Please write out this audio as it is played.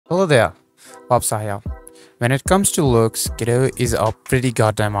Hello there, Popsa here. When it comes to looks, Godot is a pretty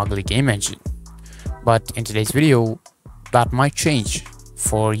goddamn ugly game engine. But in today's video, that might change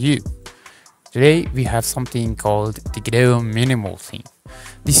for you. Today we have something called the Godot Minimal theme.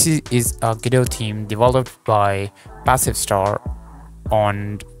 This is a Godot theme developed by Passive Star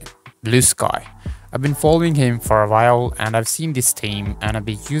on Blue Sky. I've been following him for a while and I've seen this theme and I've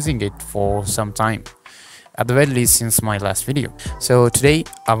been using it for some time. At the very least since my last video. So today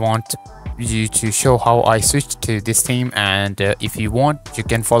I want you to show how I switched to this theme, and if you want you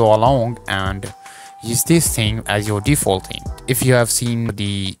can follow along and use this theme as your default theme. If you have seen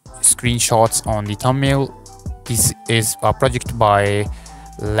the screenshots on the thumbnail, this is a project by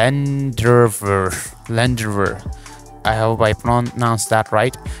Lenderver. I hope I pronounced that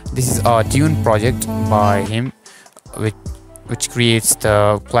right. This is a Dune project by him, which creates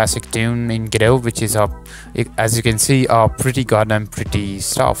the classic Dune in Godot, which is as you can see, pretty goddamn pretty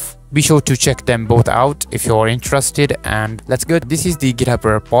stuff. Be sure to check them both out if you're interested, and let's go. This is the GitHub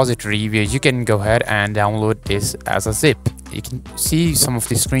repository where you can go ahead and download this as a zip. You can see some of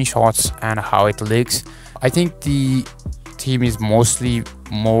the screenshots and how it looks. I think the theme is mostly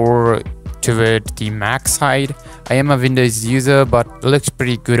more toward the Mac side. I am a Windows user, but it looks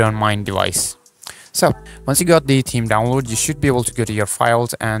pretty good on my device. So once you got the theme download, you should be able to go to your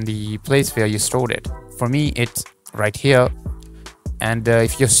files and the place where you stored it. For me, it's right here. And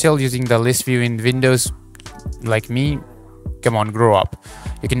if you're still using the list view in Windows like me, come on, grow up.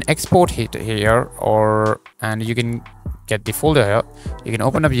 You can export it here, and you can get the folder here. You can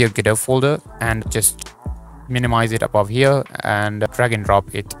open up your Godot folder and just minimize it above here and drag and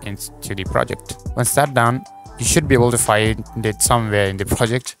drop it into the project. Once that's done, you should be able to find it somewhere in the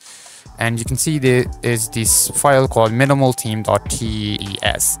project. And you can see there is this file called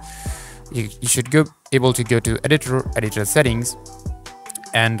minimaltheme.tes. You should be able to go to editor settings,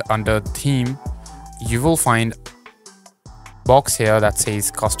 and under theme you will find a box here that says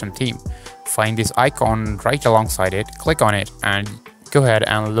custom theme. Find this icon right alongside it, click on it, and go ahead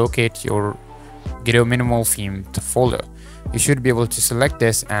and locate your Godot minimal theme folder. You should be able to select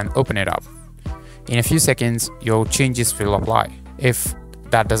this and open it up. In a few seconds your changes will apply. If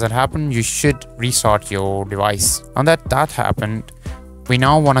that doesn't happen, you should restart your device. Now that happened, we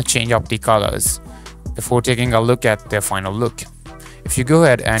now want to change up the colors before taking a look at their final look. If you go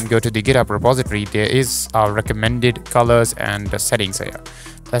ahead and go to the GitHub repository, there is our recommended colors and the settings here.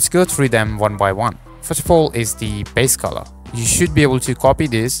 Let's go through them one by one. First of all is the base color. You should be able to copy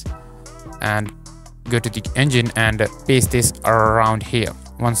this and go to the engine and paste this around here.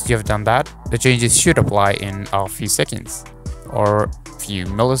 Once you have done that, the changes should apply in a few seconds or few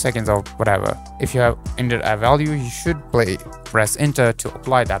milliseconds or whatever. If you have entered a value, you should press enter to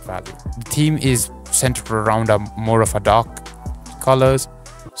apply that value. The theme is centered around more of a dark colors,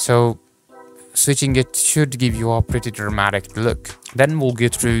 so switching it should give you a pretty dramatic look. Then we'll go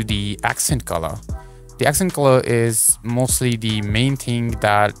through the accent color. The accent color is mostly the main thing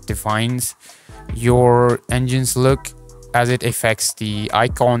that defines your engine's look, as it affects the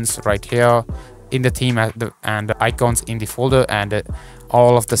icons right here in the theme and the icons in the folder and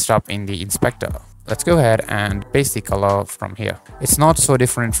all of the stuff in the inspector. Let's go ahead and paste the color from here. It's not so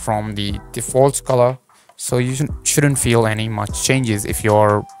different from the default color, so you shouldn't feel any much changes if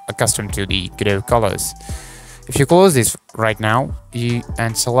you're accustomed to the Godot colors. If you close this right now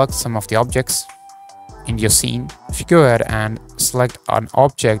and select some of the objects in your scene, if you go ahead and select an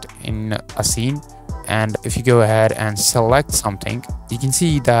object in a scene, and if you go ahead and select something, you can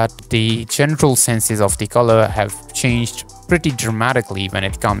see that the general senses of the color have changed pretty dramatically when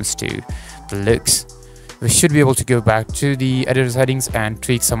it comes to the looks. We should be able to go back to the editor settings and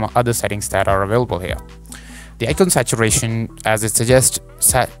tweak some other settings that are available here. The icon saturation, as it suggests,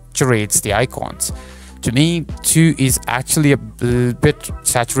 saturates the icons. To me, 2 is actually a bit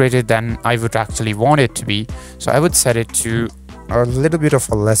saturated than I would actually want it to be, so I would set it to a little bit of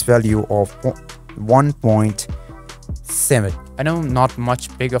a less value of 1.7. I know not much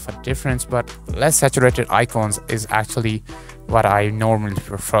big of a difference, but less saturated icons is actually what I normally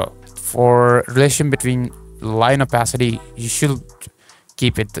prefer. For relation between line opacity, you should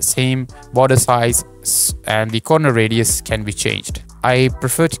keep it the same. Border size and the corner radius can be changed. I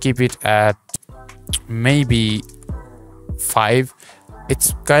prefer to keep it at maybe 5.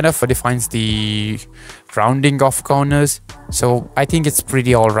 It's kind of defines the rounding of corners, so I think it's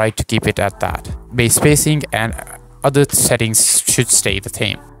pretty alright to keep it at that. Base spacing and other settings should stay the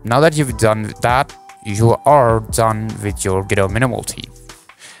same. Now that you've done that, you are done with your Godot minimal theme.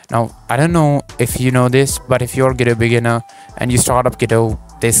 Now, I don't know if you know this, but if you're a Godot beginner and you start up Godot,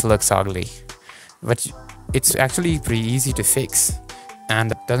 this looks ugly. But it's actually pretty easy to fix.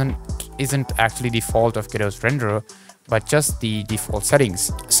 and isn't actually the fault of Godot's renderer, but just the default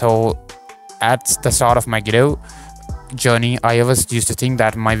settings. So at the start of my Godot journey, I always used to think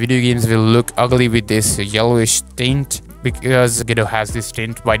that my video games will look ugly with this yellowish tint because Godot has this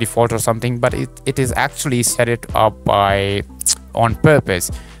tint by default or something, but it is actually set it up on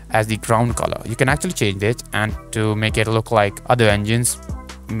purpose as the ground color. You can actually change it and to make it look like other engines,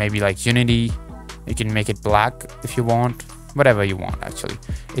 maybe like Unity. You can make it black if you want, whatever you want. Actually,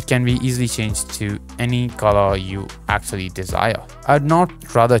 it can be easily changed to any color you actually desire. I'd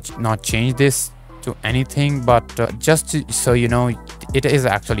rather not change this to anything, but so you know, it is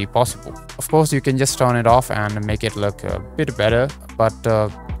actually possible. Of course, you can just turn it off and make it look a bit better, but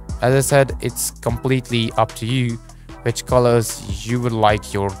as I said, it's completely up to you which colors you would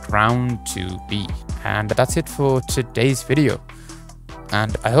like your ground to be. And that's it for today's video,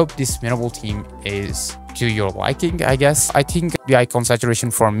 and I hope this minimal theme is to your liking. I guess I think the icon saturation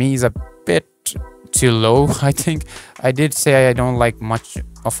for me is a bit too low. I think I did say I don't like much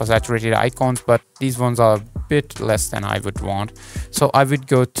of a saturated icons, but these ones are a bit less than I would want, so I would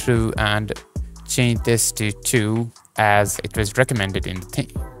go through and change this to 2 as it was recommended in the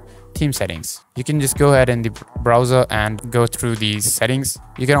theme settings. You can just go ahead in the browser and go through these settings.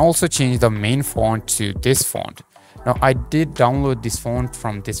 You can also change the main font to this font. Now I did download this font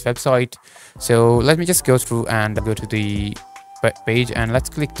from this website, so let me just go through and go to the page and let's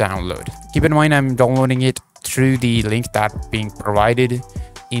click download. Keep in mind I'm downloading it through the link that's being provided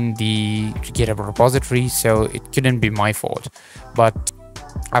in the GitHub repository, so it couldn't be my fault. But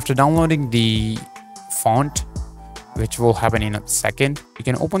after downloading the font, which will happen in a second, you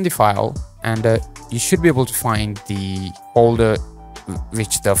can open the file and you should be able to find the folder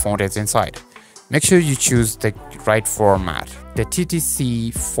which the font is inside. Make sure you choose the right format. The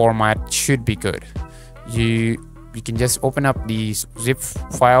TTC format should be good. You can just open up the zip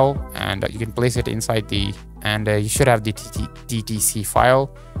file and you can place it inside and you should have the TTC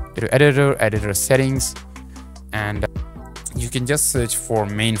file. Go to editor settings, and you can just search for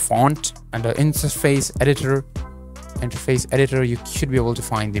main font. Under interface editor, you should be able to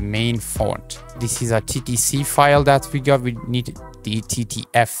find the main font. This is a TTC file that we got. We need the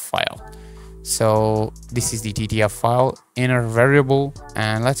TTF file. So this is the TTF file, inner variable,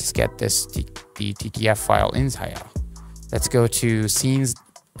 and let's just get this the TTF file inside. Let's go to scenes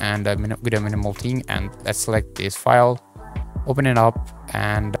and with a minimal theme, and let's select this file, open it up,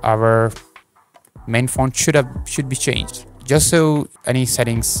 and our main font should be changed. Just so any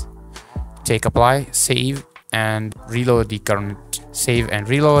settings take apply, save and reload the current save and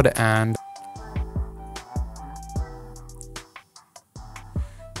reload, and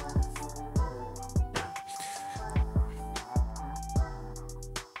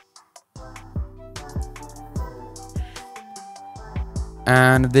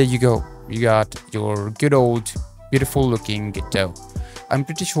there you go. You got your good old beautiful looking Godot. I'm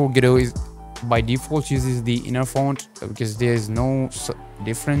pretty sure Godot is by default uses the inner font because there is no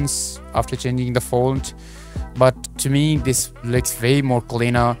difference after changing the font, but to me this looks way more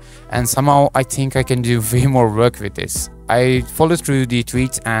cleaner, and somehow I think I can do way more work with this. I followed through the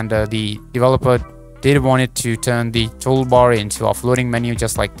tweets, and the developer did wanted to turn the toolbar into a floating menu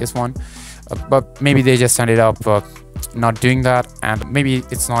just like this one, but maybe they just ended up not doing that, and maybe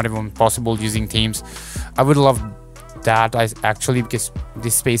it's not even possible using themes. I would love that actually, because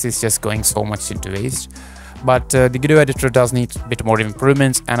this space is just going so much into waste. But the Godot editor does need a bit more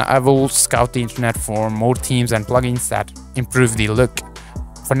improvements, and I will scout the internet for more themes and plugins that improve the look.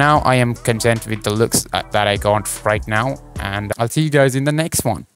 For now, I am content with the looks that I got right now, and I'll see you guys in the next one.